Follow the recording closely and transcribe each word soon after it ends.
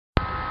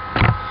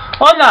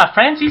Hola,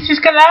 friends, this is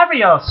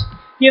Calabrios.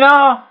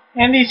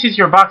 And this is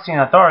your boxing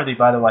authority,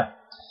 by the way.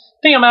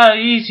 Think about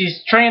it,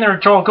 his trainer,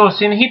 Joel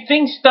Goosen. He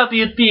thinks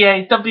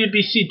WBA,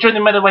 WBC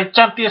junior middleweight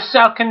champion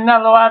Sal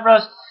Canelo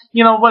Alvarez,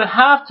 would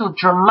have to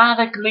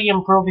dramatically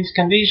improve his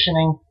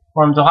conditioning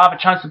for him to have a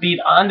chance to beat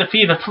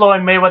undefeated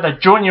Floyd Mayweather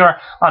Jr.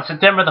 on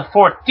September the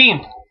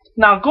 14th.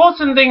 Now,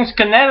 Goosen thinks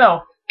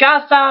Canelo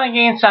got down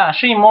against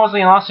Shane Mosley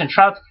and Austin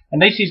Trout,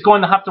 and thinks he's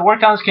going to have to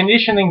work on his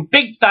conditioning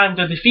big time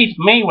to defeat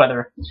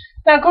Mayweather.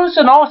 Now,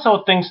 Goosen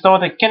also thinks, though,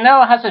 that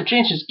Canelo has to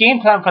change his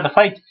game plan for the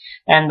fight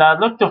and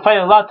look to fight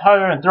a lot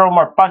harder and throw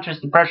more punches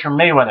to pressure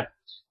Mayweather.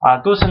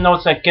 Goosen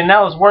notes that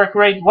Canelo's work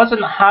rate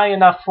wasn't high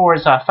enough for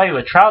his fight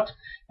with Trout,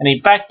 and he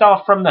backed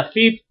off from the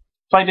feet,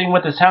 fighting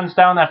with his hands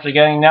down after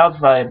getting nailed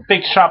by a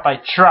big shot by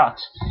Trout.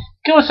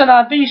 Goosen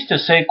had these to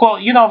say,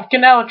 quote, if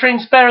Canelo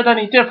trains better than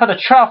he did for the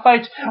Trout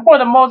fight or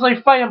the Mosley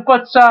fight and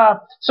puts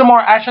some more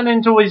action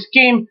into his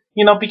game,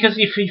 because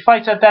if he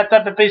fights at that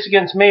type of pace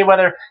against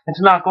Mayweather,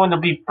 it's not going to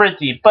be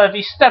pretty. But if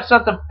he steps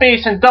up the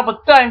pace and double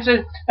times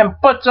it and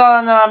puts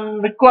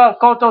on Miguel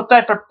Cotto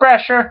type of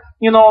pressure,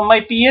 it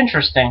might be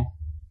interesting.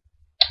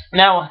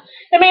 Now,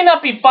 it may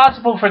not be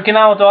possible for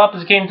Canelo to up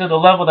his game to the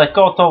level that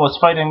Cotto was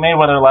fighting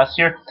Mayweather last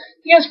year,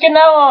 because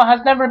Canelo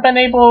has never been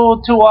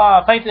able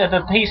to fight at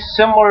a pace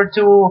similar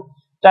to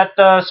that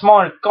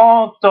smaller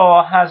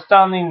Cotto has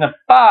done in the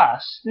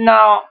past.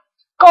 Now,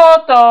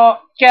 Cotto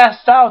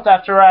gassed out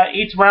after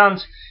 8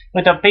 rounds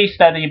with the pace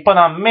that he put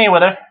on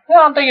Mayweather. I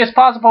don't think it's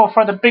possible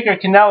for the bigger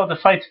Canelo to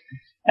fight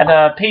at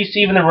a pace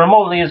even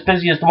remotely as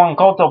busy as the one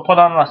Cotto put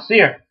on last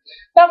year.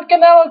 Now, if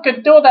Canelo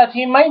could do that,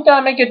 he might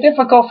make it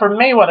difficult for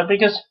Mayweather,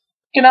 because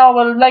Canelo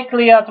will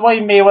likely outweigh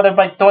Mayweather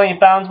by 20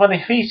 pounds when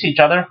they face each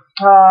other.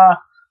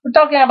 We're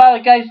talking about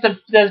a guy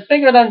that's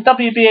bigger than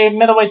WBA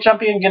middleweight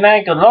champion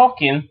Gennady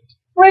Golovkin.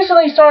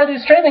 Recently started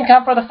his training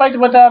camp for the fight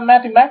with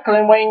Matthew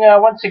Macklin, weighing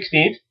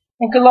 168,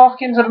 and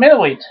Golovkin's a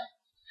middleweight.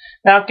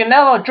 Now,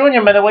 Canelo,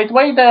 junior middleweight,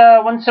 weighed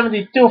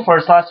 172 for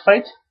his last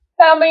fight.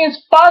 I mean,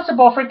 it's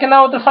possible for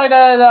Canelo to fight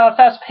at a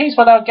fast pace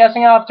without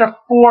gassing out after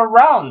 4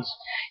 rounds.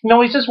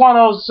 He's just one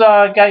of those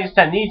guys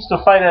that needs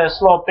to fight at a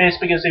slow pace,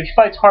 because if he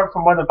fights hard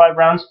for more than 5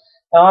 rounds,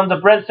 he'll end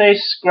up red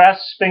face,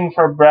 grasping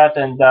for breath,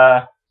 and,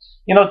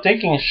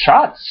 taking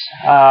shots.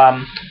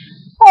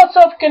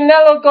 Also, if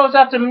Canelo goes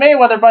after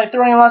Mayweather by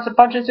throwing lots of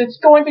punches, it's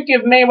going to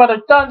give Mayweather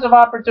tons of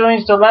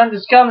opportunities to land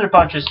his counter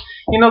punches.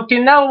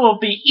 Canelo will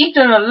be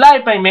eaten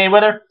alive by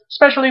Mayweather,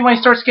 especially when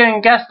he starts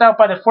getting gassed out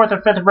by the 4th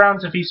or 5th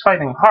rounds if he's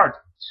fighting hard.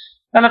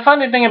 Now, the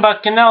funny thing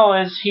about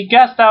Canelo is he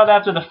gassed out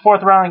after the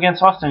 4th round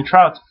against Austin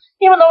Trout.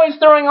 Even though he's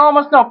throwing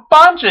almost no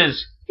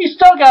punches, he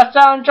still gassed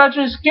out and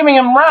judges giving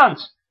him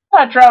rounds.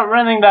 That Trout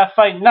winning that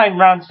fight 9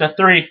 rounds to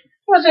 3. It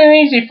was an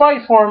easy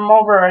fight for him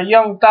over a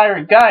young,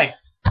 tired guy.